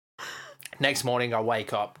 next morning I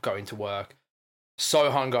wake up, going to work, so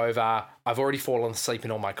hungover. I've already fallen asleep in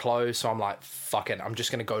all my clothes, so I'm like, fuck it, I'm just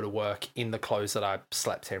going to go to work in the clothes that I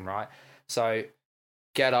slept in, right? So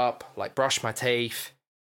get up, like brush my teeth,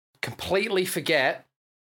 completely forget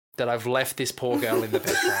that I've left this poor girl in the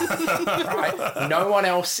bedroom, right? No one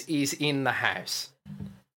else is in the house.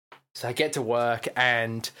 So I get to work,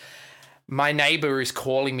 and my neighbor is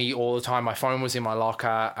calling me all the time. My phone was in my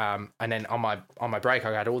locker, and then on my break,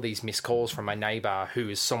 I got all these missed calls from my neighbor, who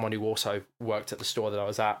is someone who also worked at the store that I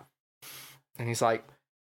was at. And he's like,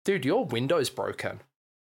 dude, your window's broken,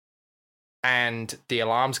 and the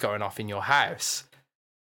alarm's going off in your house.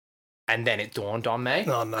 And then it dawned on me,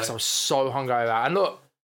 Oh, no. because I was so hungover. And look,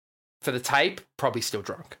 for the tape, probably still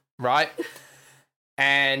drunk, right?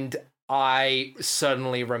 And I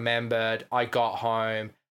suddenly remembered, I got home,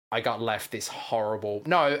 I got left this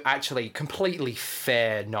completely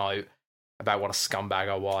fair note about what a scumbag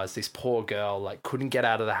I was. This poor girl, like, couldn't get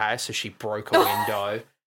out of the house, so she broke a window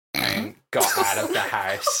and got out of the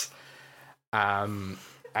house. And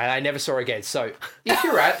I never saw her again. So if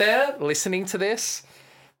you're out there listening to this,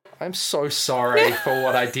 I'm so sorry for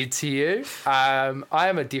what I did to you. I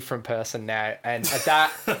am a different person now, and at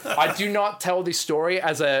that, I do not tell this story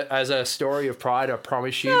as a story of pride, I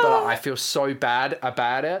promise you, but I feel so bad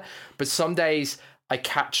about it. But some days I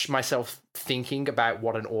catch myself thinking about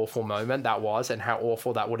what an awful moment that was and how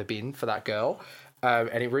awful that would have been for that girl.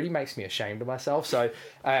 And it really makes me ashamed of myself. So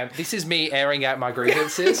this is me airing out my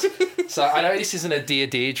grievances. So I know this isn't a Dear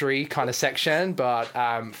Deirdre kind of section, but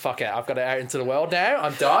fuck it. I've got it out into the world now.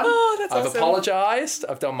 I'm done. Oh, that's I've awesome. apologised.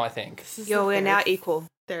 I've done my thing. we're now equal.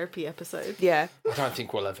 Therapy episode. Yeah. I don't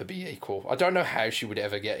think we'll ever be equal. I don't know how she would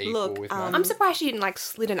ever get equal Look, with me. I'm surprised she didn't like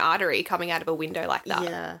slit an artery coming out of a window like that.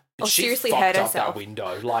 Yeah. Or She seriously fucked hurt up herself. that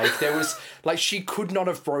window. Like there was, like she could not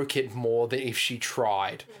have broke it more than if she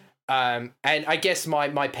tried. And I guess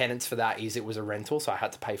my penance for that is it was a rental, so I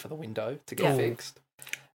had to pay for the window to get fixed.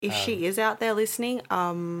 If she is out there listening,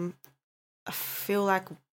 I feel like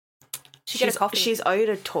She get a coffee. she's owed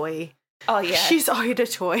a toy. Oh yeah. She's owed a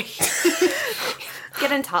toy.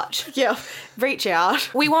 Get in touch. Yeah. Reach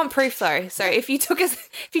out. We want proof though. So if you took a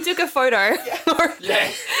photo, or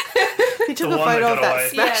Yeah. You took The a one that photo of got that away.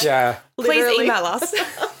 smash. Yeah. please Literally. email us.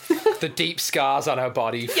 The deep scars on her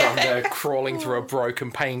body from the crawling through a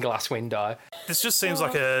broken pane glass window. This just seems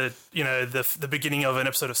like the beginning of an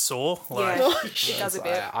episode of Saw. Like, Yeah, it does a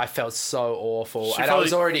bit. I felt so awful, She and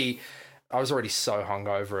probably- I was already so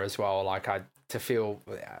hungover as well. Like I to feel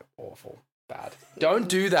awful, bad. Don't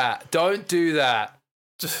do that. Don't do that.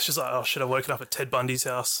 Just like, oh, should I woken up at Ted Bundy's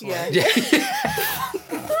house? Yeah.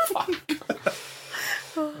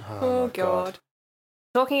 Oh, God.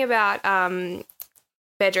 Talking about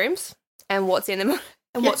bedrooms and what's in them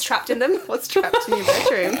and what's trapped in them. What's trapped in your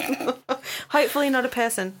bedroom? Hopefully not a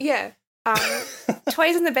person. Yeah.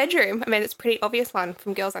 Toys in the bedroom. I mean, it's a pretty obvious one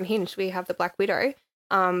from Girls Unhinged. We have the Black Widow.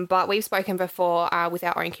 But we've spoken before with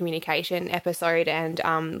our own communication episode and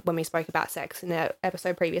when we spoke about sex in the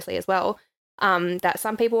episode previously as well, that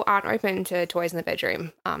some people aren't open to toys in the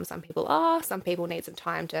bedroom. Some people are. Some people need some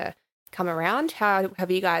time to come around. How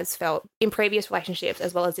have you guys felt in previous relationships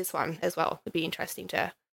as well as this one as well? It'd be interesting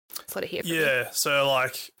to sort of hear from you. Yeah, so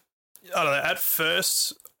like, I don't know, at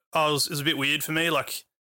first it was a bit weird for me, like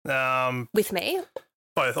With me?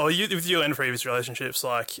 both, or with you and previous relationships,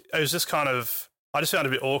 like it was just kind of, I just found it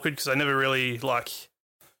a bit awkward because I never really like,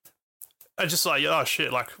 I just like, oh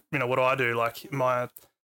shit, like, you know, what do I do? Like, where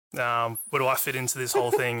do I fit into this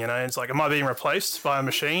whole thing? You know, it's like, am I being replaced by a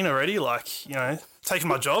machine already? Like, you know, taking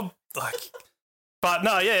my job? Like, but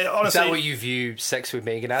no, yeah, honestly. Is that what you view sex with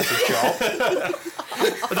Megan as, a job?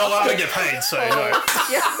 But no, I don't get paid, so no.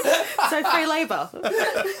 Yeah. So free labour.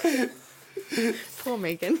 Poor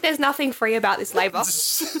Megan. There's nothing free about this labour.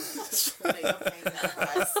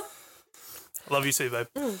 Love you too, babe.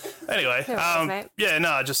 Anyway, No worries, mate. yeah,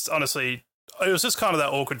 no, just honestly, it was just kind of that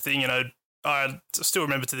awkward thing, you know. I still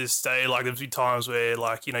remember to this day, like, there's been times where,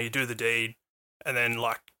 like, you know, you do the deed and then,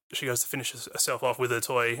 like, she goes to finish herself off with her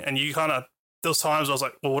toy, and you kind of, there was times I was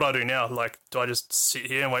like, well, what do I do now? Like, do I just sit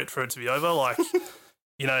here and wait for it to be over? Like,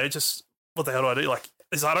 you know, just, what the hell do I do? Like,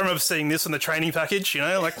 I don't remember seeing this in the training package, you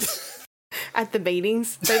know, like. At the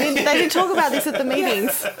meetings. They didn't talk about this at the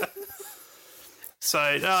meetings.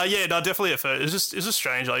 So, yeah, no, definitely at first. It's just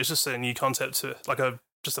strange. Like, it's just a new concept to, like,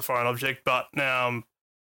 just a foreign object. But now,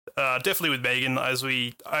 definitely with Megan, I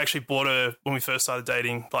actually bought her, when we first started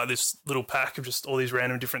dating, like this little pack of just all these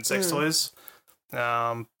random different sex toys. And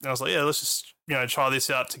I was like, yeah, let's just, you know, try this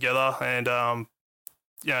out together. And,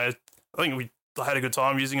 you know, I think we had a good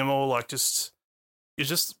time using them all. Like, it's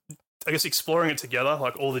just, I guess, exploring it together,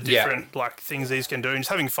 like all the different like things these can do, and just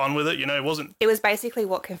having fun with it. You know, It was basically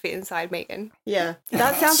what can fit inside Megan. Yeah.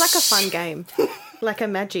 That sounds like a fun game. Like a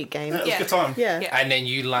magic game. it was a good time. Yeah. Yeah. And then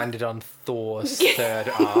you landed on Thor's third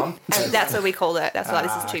arm. And that's what we called it. That's why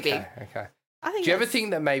this is too big. Okay. I think Do you ever that's-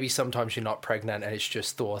 think that maybe sometimes you're not pregnant and it's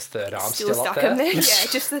just Thor's third arm Still still up stuck there? in there. Yeah,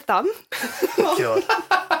 just the thumb. God.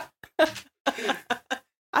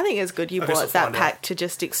 I think it's good you I guess bought I'll that find out. pack to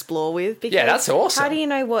just explore with. Because Yeah, that's awesome. How do you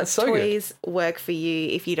know what That's so good. toys work for you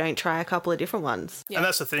if you don't try a couple of different ones? Yeah. And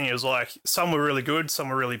that's the thing, it was like, some were really good, some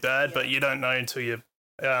were really bad, but you don't know until you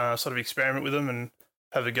sort of experiment with them and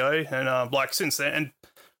have a go. And like, since then, and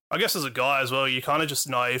I guess as a guy as well, you're kind of just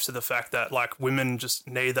naive to the fact that, like, women just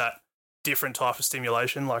need that different type of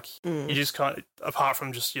stimulation. Like, you just can't, apart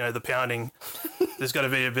from just, you know, the pounding, there's got to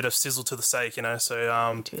be a bit of sizzle to the steak, you know. So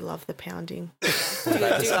I do love the pounding.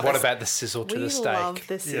 What about the sizzle to we the steak? love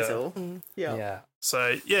the sizzle. Yeah. Yeah.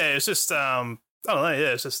 so yeah, it's just I don't know,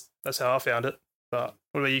 yeah, it's just, that's how I found it. But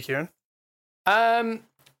what about you, Kieran?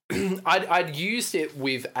 I'd used it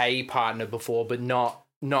with a partner before, but not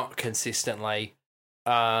consistently.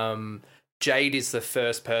 Jade is the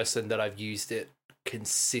first person that I've used it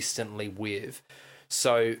consistently with.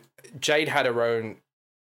 So Jade had her own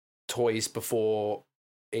toys before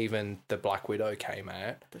even the Black Widow came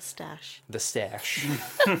out. The stash. The stash.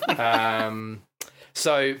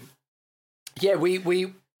 So yeah,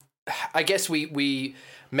 we I guess we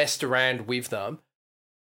messed around with them.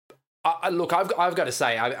 Look, I've got to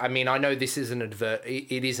say, I mean, I know this is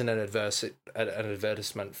it isn't an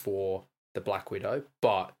advertisement for the Black Widow,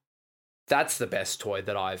 but that's the best toy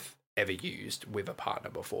that I've ever used with a partner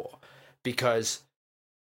before, because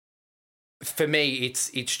for me, it's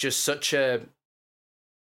just such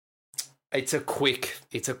it's a quick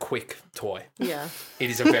toy. Yeah. It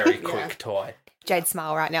is a very quick toy. Jade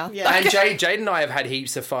smile right now. Yeah. And Jade and I have had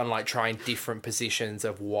heaps of fun, like, trying different positions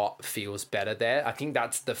of what feels better there. I think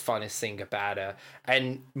that's the funnest thing about her.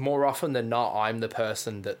 And more often than not, I'm the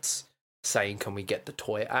person that's saying, can we get the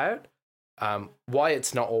toy out? Why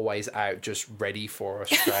it's not always out, just ready for us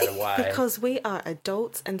straight away. Because we are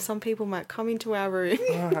adults and some people might come into our room.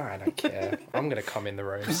 I don't care. I'm going to come in the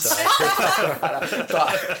room. So.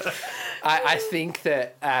 But I think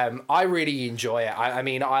that I really enjoy it. I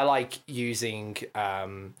mean, I like using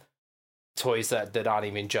toys that aren't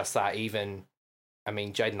even just that. Even, I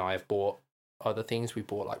mean, Jade and I have bought other things. We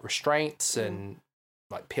bought like restraints and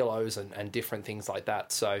like pillows and different things like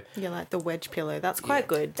that. So Yeah, like the wedge pillow. That's quite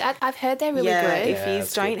good. I've heard they're really yeah, good. if Yeah, you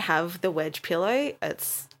that's don't good. have the wedge pillow,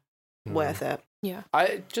 it's worth it. Yeah.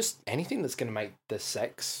 I just anything that's gonna make the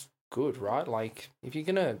sex good, right? Like if you're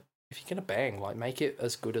gonna bang, like make it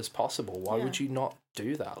as good as possible. Why Yeah. would you not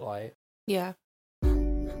do that? Like Yeah.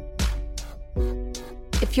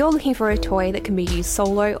 If you're looking for a toy that can be used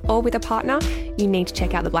solo or with a partner, you need to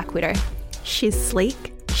check out the Black Widow. She's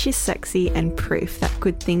sleek, she's sexy, and proof that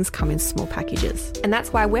good things come in small packages. And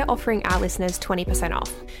that's why we're offering our listeners 20%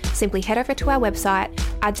 off. Simply head over to our website,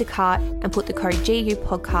 add to cart, and put the code GU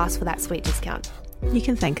podcast for that sweet discount. You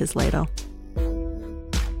can thank us later.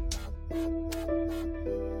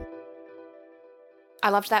 I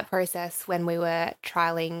loved that process when we were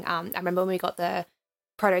trialing. I remember when we got the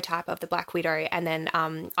prototype of the Black Widow, and then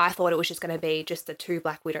I thought it was just going to be just the 2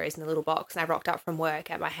 Black Widows in the little box. And I rocked up from work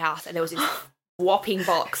at my house, and there was this whopping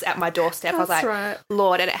box at my doorstep. I was like, right.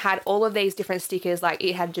 Lord, and it had all of these different stickers, like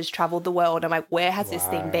it had just traveled the world. I'm like, where has this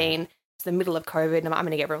thing Wow. been? It's the middle of COVID, and I'm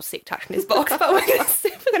going to get real sick touching this box, but we're going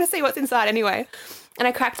to see what's inside anyway. And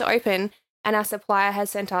I cracked it open, and our supplier has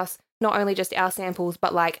sent us not only just our samples,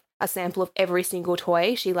 but like a sample of every single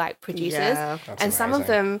toy she like produces. Yeah. that's And some of amazing.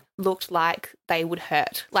 them looked like they would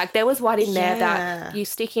hurt. Like there was one in there Yeah. that you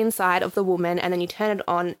stick inside of the woman and then you turn it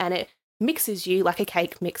on and it mixes you like a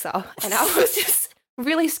cake mixer. And I was just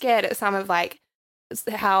really scared at some of like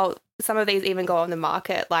how some of these even go on the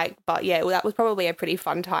market. Like, but yeah, well, that was probably a pretty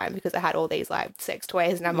fun time because I had all these like sex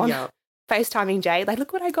toys and I'm on Yep. FaceTiming Jade. Like,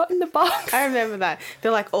 look what I got in the box. I remember that.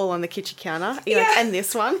 They're like all on the kitchen counter. You're like, and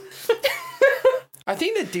this one. I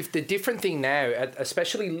think the different thing now,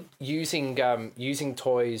 especially using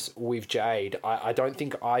toys with Jade, I don't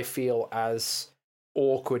think I feel as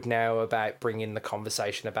awkward now about bringing the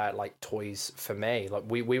conversation about like toys for me. Like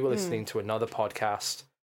we were listening to another podcast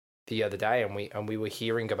the other day, and we were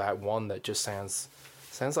hearing about one that just sounds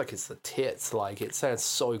like it's the tits. Like it sounds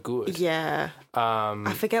so good. Yeah.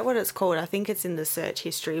 I forget what it's called. I think it's in the search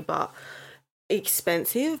history, but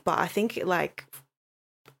expensive. But I think like,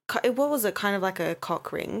 what was it? Kind of like a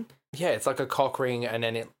cock ring. Yeah, it's like a cock ring, and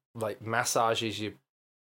then it like massages your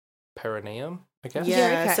perineum, I guess.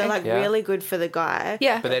 Yeah. okay. So like Yeah. really good for the guy.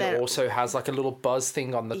 Yeah. But then then- it also has like a little buzz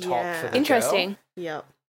thing on the top Yeah. for the Interesting. girl. Yep.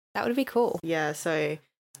 That would be cool. Yeah. So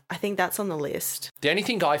I think that's on the list. The only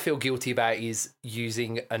thing I feel guilty about is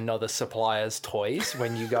using another supplier's toys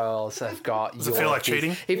when you girls have got. Does it feel like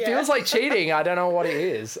cheating? It feels like cheating. I don't know what it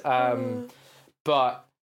is. But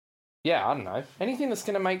yeah, I don't know. Anything that's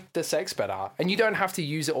going to make the sex better, and you don't have to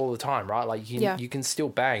use it all the time, right? Like you can still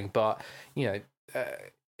bang, but you know,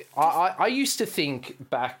 I used to think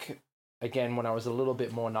back again when I was a little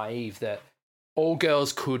bit more naive that all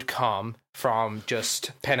girls could come from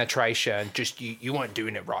just penetration. Just you weren't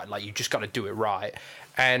doing it right. Like you just got to do it right.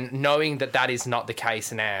 And knowing that that is not the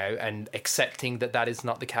case now, and accepting that that is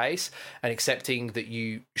not the case, and accepting that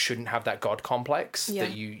you shouldn't have that God complex, Yeah.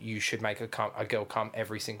 that you should make a girl come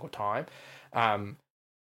every single time,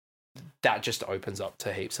 that just opens up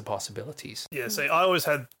to heaps of possibilities. Yeah, see, I always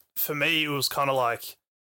had, for me, it was kind of like,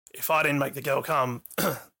 if I didn't make the girl come,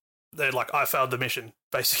 they're like, I failed the mission,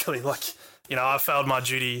 basically. Like, you know, I failed my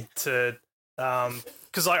duty to,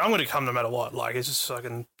 because like, I'm going to come no matter what. Like, it's just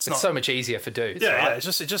fucking, It's so much easier for dudes. yeah, right? it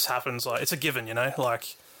just happens. Like, it's a given, you know,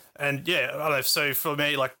 like, and yeah, I don't know. So for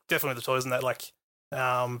me, like, definitely the toys and that, like,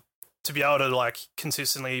 to be able to like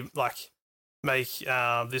consistently like make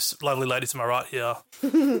this lovely lady to my right here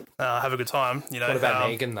have a good time, you know. What about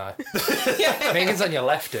Megan though? Megan's on your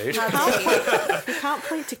left, dude. You can't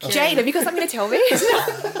point to Kieran. Jade, have you got something to tell me?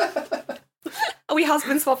 Are we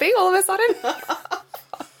husband swapping all of a sudden?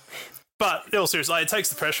 But in all seriousness, like, it takes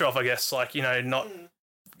the pressure off, I guess. Like, you know, not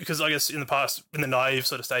because I guess in the past, in the naive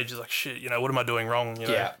sort of stages, like, shit, you know, what am I doing wrong? You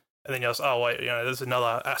know, Yeah. and then you're like, oh wait, you know, there's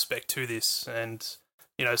another aspect to this, and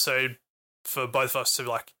you know, so for both of us to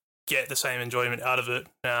like get the same enjoyment out of it,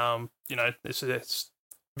 you know, it's it'd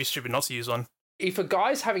be stupid not to use one. If a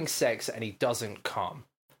guy's having sex and he doesn't come,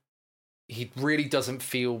 he really doesn't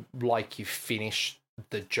feel like you finished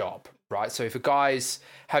the job, right? So if a guy's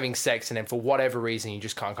having sex and then for whatever reason you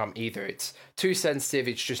just can't come, either it's too sensitive,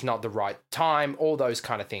 it's just not the right time, all those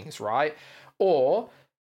kind of things, right? Or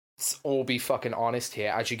let's all be fucking honest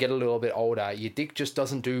here, as you get a little bit older, your dick just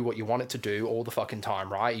doesn't do what you want it to do all the fucking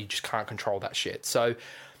time, right? You just can't control that shit. So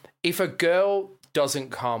if a girl doesn't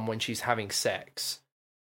come when she's having sex,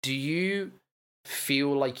 do you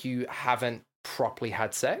feel like you haven't properly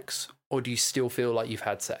had sex, or do you still feel like you've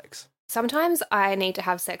had sex? Sometimes I need to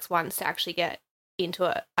have sex once to actually get into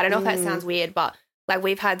it. I don't know if that sounds weird, but like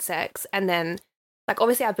we've had sex and then like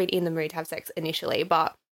obviously I've been in the mood to have sex initially,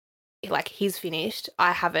 but like he's finished,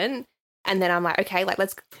 I haven't. And then I'm like, okay, like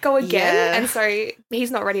let's go again. Yeah. And so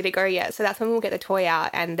he's not ready to go yet. So that's when we'll get the toy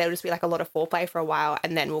out and there'll just be like a lot of foreplay for a while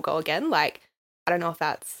and then we'll go again. Like, I don't know if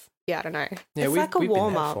that's, I don't know. Yeah, It's like a we've been there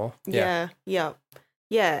warm up. before. Yeah.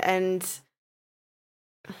 And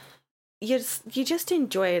you just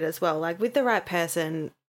enjoy it as well. Like with the right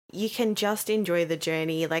person, you can just enjoy the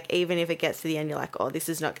journey. Like even if it gets to the end, you're like, oh, this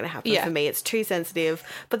is not going to happen for me. It's too sensitive.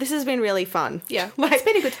 But this has been really fun. Yeah, Like, it's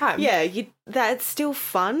been a good time. Yeah, that's still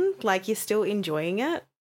fun. Like you're still enjoying it.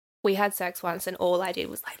 We had sex once and all I did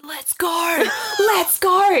was like, let's go, let's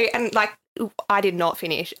go. And like, I did not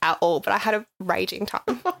finish at all, but I had a raging time.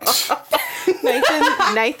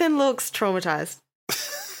 Nathan looks traumatized.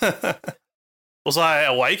 Was I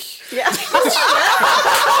awake? Yeah.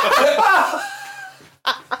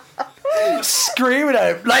 Screaming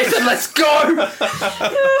at him, Nathan, let's go!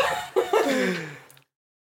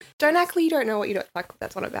 Don't act like you don't know what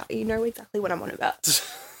that's on about. You know exactly what I'm on about.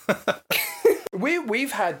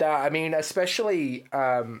 We've had that. I mean, especially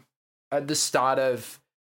at the start of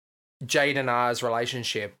Jade and R's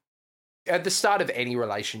relationship. At the start of any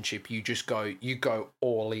relationship, you go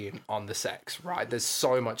all in on the sex, right? There's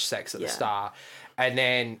so much sex at the start, and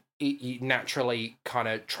then it naturally kind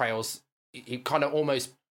of trails. It kind of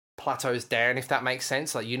almost plateaus down, if that makes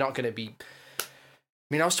sense. Like you're not going to be. I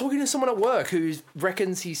mean, I was talking to someone at work who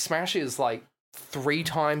reckons he smashes like 3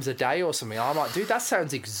 times a day or something. I'm like, dude, that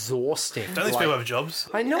sounds exhausting. Don't these people have jobs?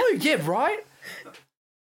 I know, yeah, right?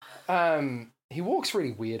 He walks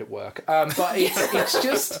really weird at work. But it's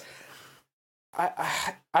just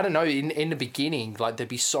I don't know, in the beginning, like there'd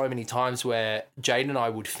be so many times where Jade and I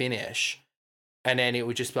would finish and then it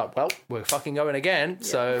would just be like, well, we're fucking going again,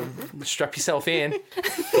 so strap yourself in.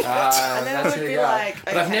 And then it would be like,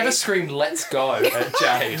 But I've never screamed, let's go at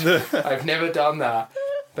Jade. I've never done that.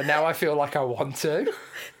 But now I feel like I want to.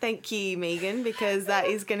 Thank you, Megan, because that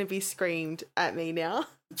is going to be screamed at me now.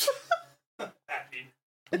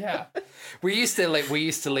 Yeah, we used to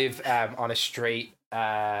live on a street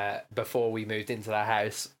before we moved into the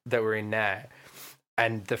house that we're in now,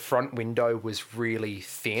 and the front window was really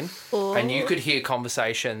thin, and you could hear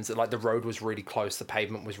conversations. Like the road was really close, the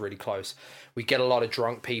pavement was really close. We get a lot of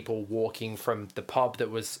drunk people walking from the pub that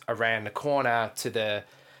was around the corner to the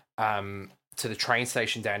train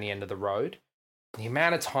station down the end of the road. The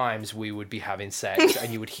amount of times we would be having sex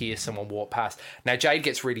and you would hear someone walk past. Now, Jade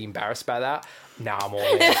gets really embarrassed by that. No, I'm all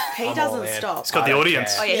in. He doesn't stop. It's got the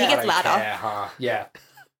audience. Oh, yeah, he gets louder. Yeah.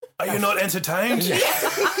 Are you not entertained?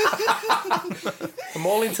 I'm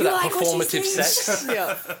all into that performative sex.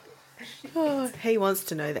 Yeah. Oh, he wants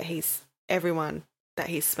to know that he's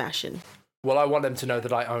smashing. Well, I want them to know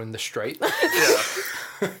that I own the street.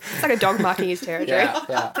 It's like a dog marking his territory.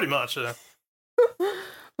 Yeah. Pretty much, yeah.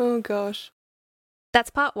 Oh, gosh. That's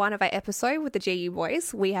part 1 of our episode with the GU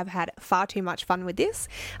boys. We have had far too much fun with this.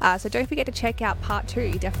 So don't forget to check out part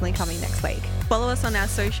 2, definitely coming next week. Follow us on our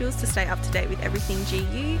socials to stay up to date with everything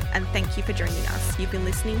GU, and thank you for joining us. You've been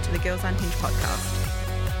listening to the Girls Unhinged podcast.